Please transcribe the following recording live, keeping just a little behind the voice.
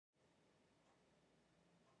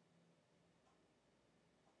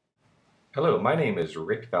Hello, my name is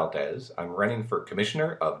Rick Valdez. I'm running for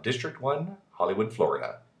Commissioner of District 1, Hollywood,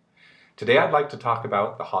 Florida. Today I'd like to talk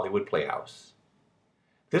about the Hollywood Playhouse.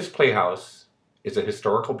 This playhouse is a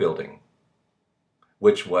historical building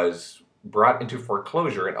which was brought into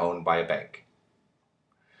foreclosure and owned by a bank.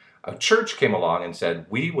 A church came along and said,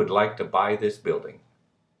 "We would like to buy this building.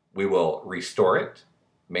 We will restore it,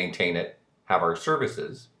 maintain it, have our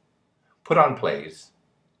services, put on plays,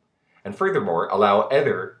 and furthermore allow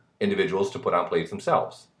other individuals to put on plays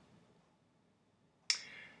themselves."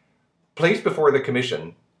 Placed before the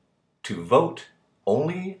commission to vote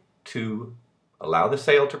only to allow the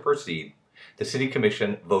sale to proceed, the city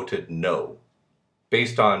commission voted no.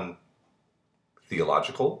 Based on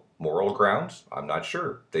theological, moral grounds, I'm not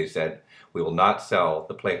sure. They said, "We will not sell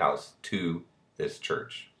the Playhouse to this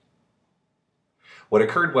church." What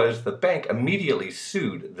occurred was the bank immediately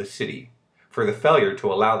sued the city for the failure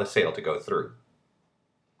to allow the sale to go through.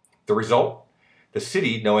 The result, the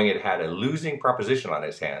city, knowing it had a losing proposition on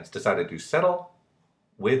its hands, decided to settle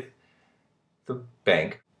with the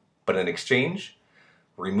bank, but in exchange,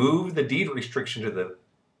 remove the deed restriction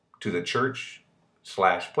to the church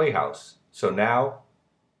 / playhouse. So now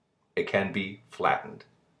it can be flattened.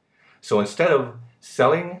 So instead of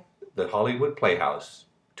selling the Hollywood Playhouse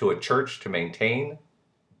to a church to maintain,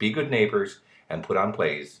 be good neighbors, and put on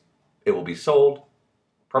plays, it will be sold,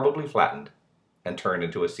 probably flattened, and turned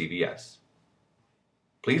into a CVS.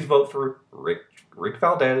 Please vote for Rick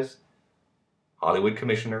Valdez, Hollywood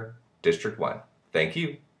Commissioner, District 1. Thank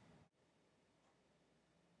you.